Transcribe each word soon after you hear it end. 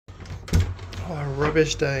What a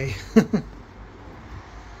rubbish day.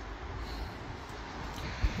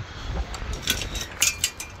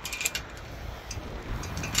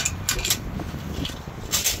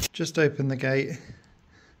 Just opened the gate.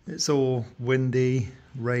 It's all windy,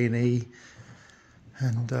 rainy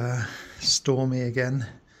and stormy again.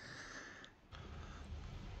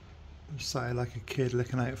 I'm sat like a kid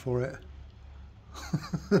looking out for it.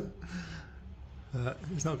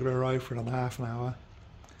 It's not going to arrive for another half an hour.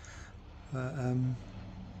 But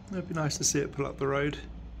it'd be nice to see it pull up the road.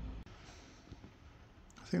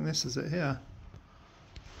 I think this is it here.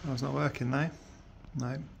 Oh, it's not working now.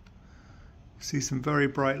 No. See some very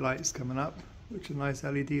bright lights coming up, which are nice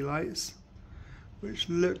LED lights, which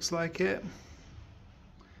looks like it.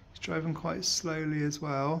 It's driving quite slowly as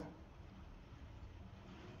well.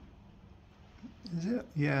 Is it?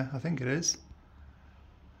 Yeah, I think it is.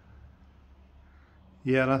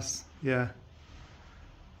 Yeah, that's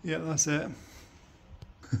it.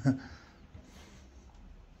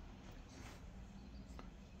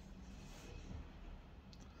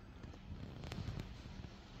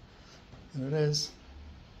 There it is.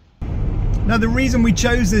 Now the reason we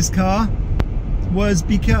chose this car was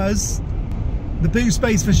because the boot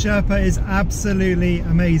space for Sherpa is absolutely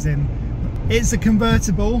amazing. It's a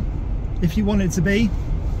convertible if you want it to be.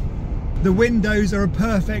 The windows are a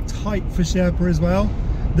perfect height for Sherpa as well.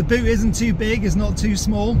 The boot isn't too big, it's not too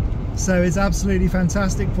small, so it's absolutely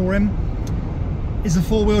fantastic for him. It's a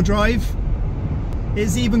four-wheel drive.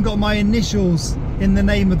 It's even got my initials in the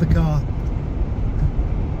name of the car.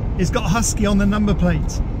 It's got Husky on the number plate.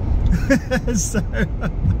 So,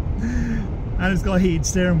 and it's got a heated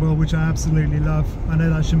steering wheel, which I absolutely love. I know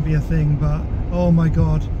that shouldn't be a thing, but oh my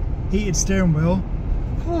god, heated steering wheel.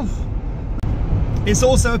 Whew. It's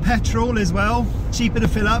also a petrol as well, cheaper to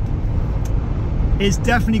fill up. It's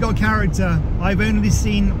definitely got character. I've only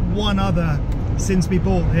seen one other since we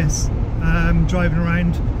bought this, driving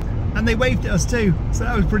around, and they waved at us too, so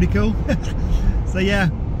that was pretty cool. So yeah,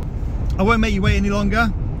 I won't make you wait any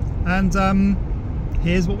longer, and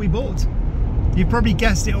here's what we bought. You've probably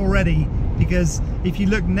guessed it already, because if you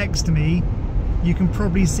look next to me, you can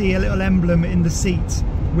probably see a little emblem in the seat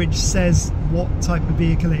which says what type of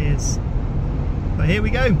vehicle it is. But here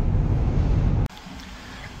we go.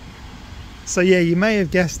 So yeah, you may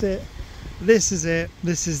have guessed it. This is it.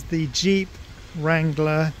 This is the Jeep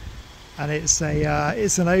Wrangler, and it's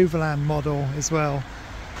an overland model as well.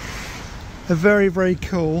 A very, very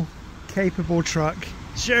cool, capable truck.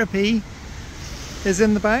 Sherpa is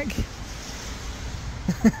in the back.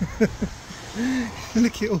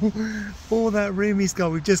 Look at all that room he's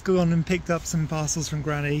got. We've just gone and picked up some parcels from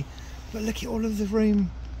Granny, but look at all of the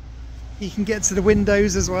room. You can get to the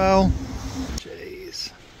windows as well.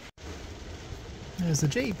 Jeez. There's the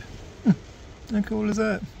Jeep. How cool is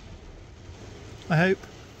that? I hope.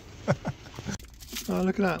 Oh,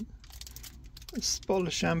 look at that. A bottle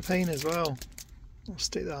of champagne as well. I'll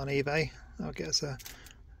stick that on eBay. I'll get us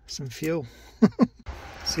some fuel.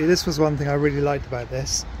 See, this was one thing I really liked about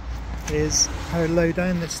this, is how low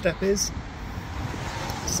down this step is.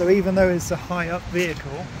 So even though it's a high up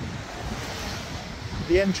vehicle,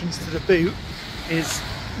 the entrance to the boot is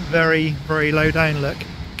very, very low down. Look,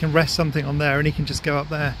 you can rest something on there and he can just go up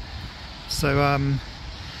there. So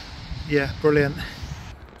yeah, brilliant.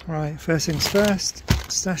 Right, first things first,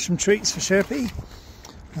 stash some treats for Sherpa.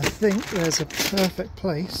 I think there's a perfect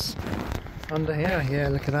place under here. Yeah,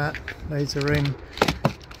 look at that, loads of room.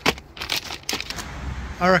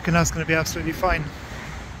 I reckon that's going to be absolutely fine.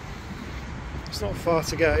 It's not far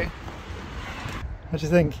to go. What do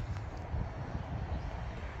you think?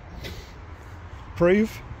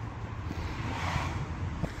 Approve?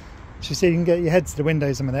 Should you see you can get your head to the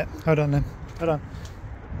windows a minute? Hold on then. Hold on.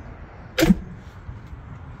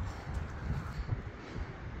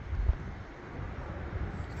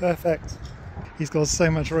 Perfect. He's got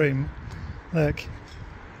so much room. Look.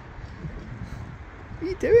 What are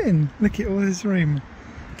you doing? Look at all this room.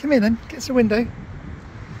 Come here then. Get to the window.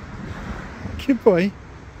 Good boy.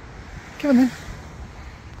 Come on then.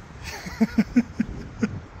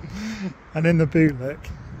 And in the boot, look.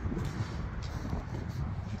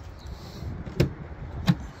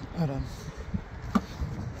 Hold on.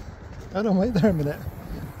 Hold on, wait there a minute.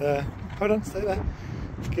 Hold on, stay there.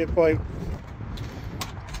 Good boy.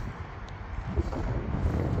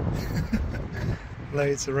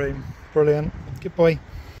 Loads of room. Brilliant. Good boy.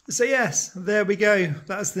 So yes, there we go.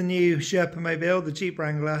 That's the new Sherpa mobile, the Jeep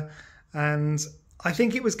Wrangler. And I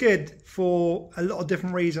think it was good for a lot of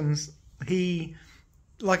different reasons.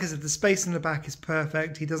 Like I said, the space in the back is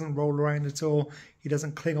perfect. He doesn't roll around at all. He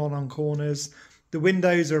doesn't cling on corners. The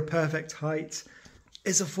windows are a perfect height.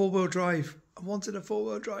 It's a four-wheel drive. I wanted a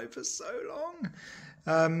 4-wheel drive for so long.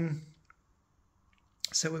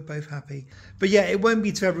 So we're both happy. But yeah, it won't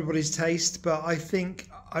be to everybody's taste, but I think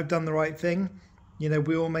I've done the right thing. You know,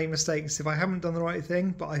 we all make mistakes if I haven't done the right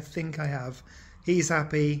thing, but I think I have. He's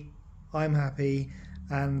happy, I'm happy,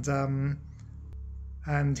 and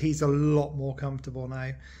he's a lot more comfortable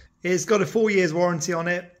now. It's got a 4 years warranty on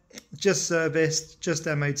it, just serviced, just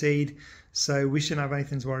MOT'd, so we shouldn't have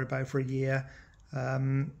anything to worry about for a year.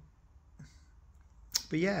 But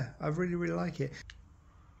yeah, I really, really like it.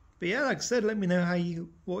 But yeah, like I said, let me know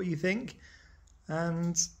what you think,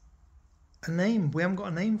 and a name. We haven't got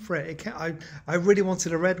a name for it. I really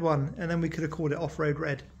wanted a red one, and then we could have called it Off-Road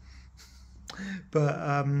Red, but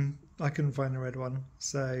I couldn't find a red one.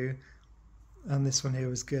 So, and this one here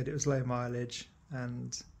was good. It was low mileage,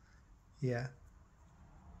 and yeah.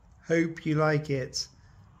 Hope you like it,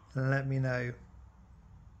 and let me know.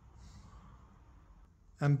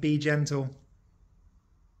 And be gentle.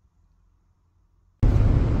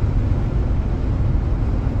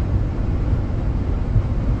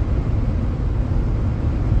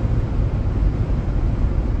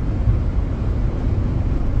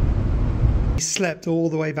 Slept all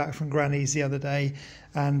the way back from Granny's the other day,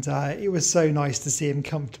 and it was so nice to see him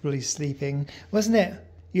comfortably sleeping, wasn't it?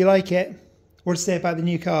 You like it? What to say about the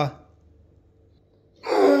new car?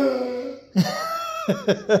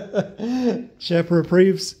 Sherpa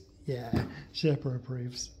approves? Yeah, Sherpa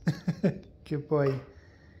approves. Good boy.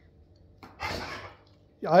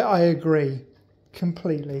 I agree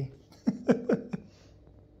completely.